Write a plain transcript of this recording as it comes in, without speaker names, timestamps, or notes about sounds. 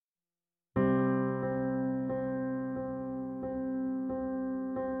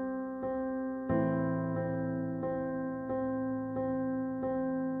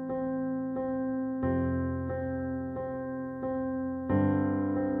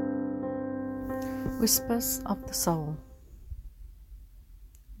Whispers of the soul.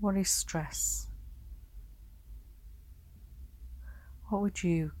 What is stress? What would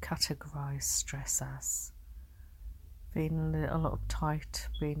you categorise stress as? Being a little uptight,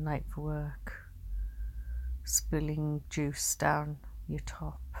 being late for work, spilling juice down your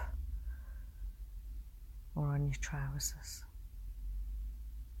top or on your trousers,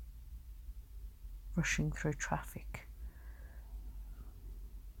 rushing through traffic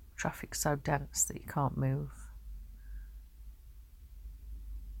so dense that you can't move?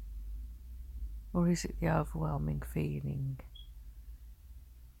 Or is it the overwhelming feeling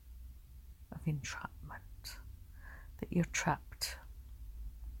of entrapment, that you're trapped,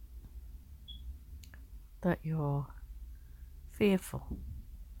 that you're fearful,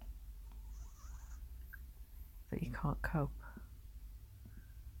 that you can't cope?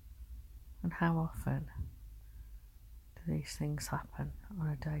 And how often do these things happen on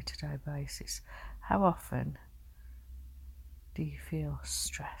a day-to-day basis? How often do you feel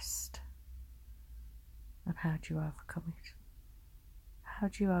stressed? And how do you overcome it? How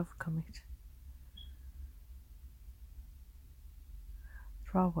do you overcome it?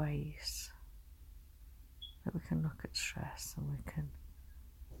 There are ways that we can look at stress and we can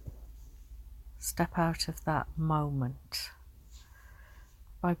step out of that moment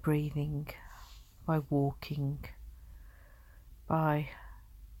by breathing, by walking, by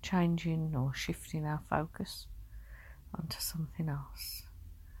changing or shifting our focus onto something else,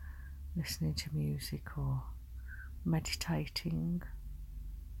 listening to music or meditating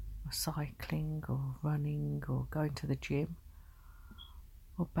or cycling or running or going to the gym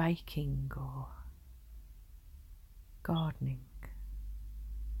or baking or gardening.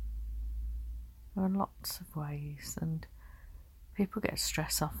 There are lots of ways, and people get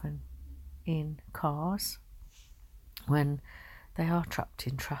stress often in cars when they are trapped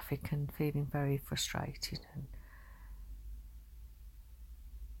in traffic and feeling very frustrated, and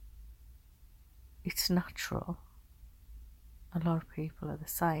it's natural. A lot of people are the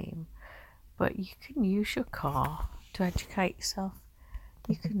same, but you can use your car to educate yourself.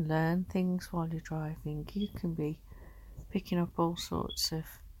 You can learn things while you're driving. You can be picking up all sorts of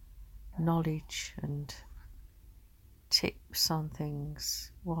knowledge and tips on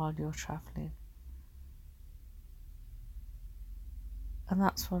things while you're travelling. And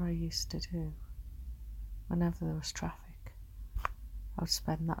that's what I used to do. Whenever there was traffic, I would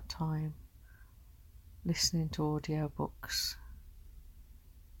spend that time listening to audiobooks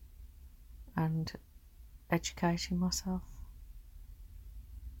and educating myself.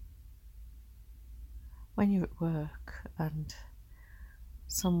 When you're at work and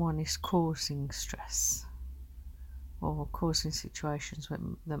someone is causing stress or causing situations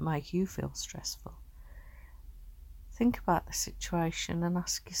that make you feel stressful, think about the situation and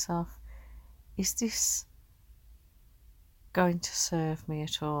ask yourself, is this going to serve me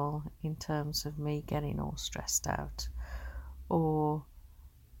at all in terms of me getting all stressed out, or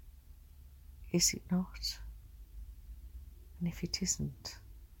is it not? And if it isn't,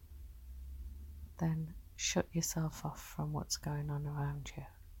 then shut yourself off from what's going on around you.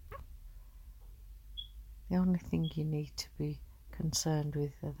 The only thing you need to be concerned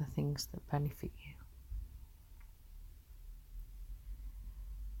with are the things that benefit you.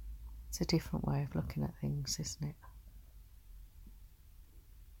 It's a different way of looking at things, isn't it?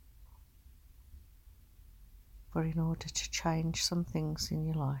 But in order to change some things in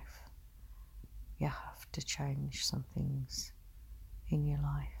your life, you have to change some things in your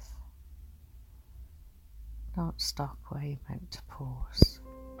life. Don't stop where you're meant to pause.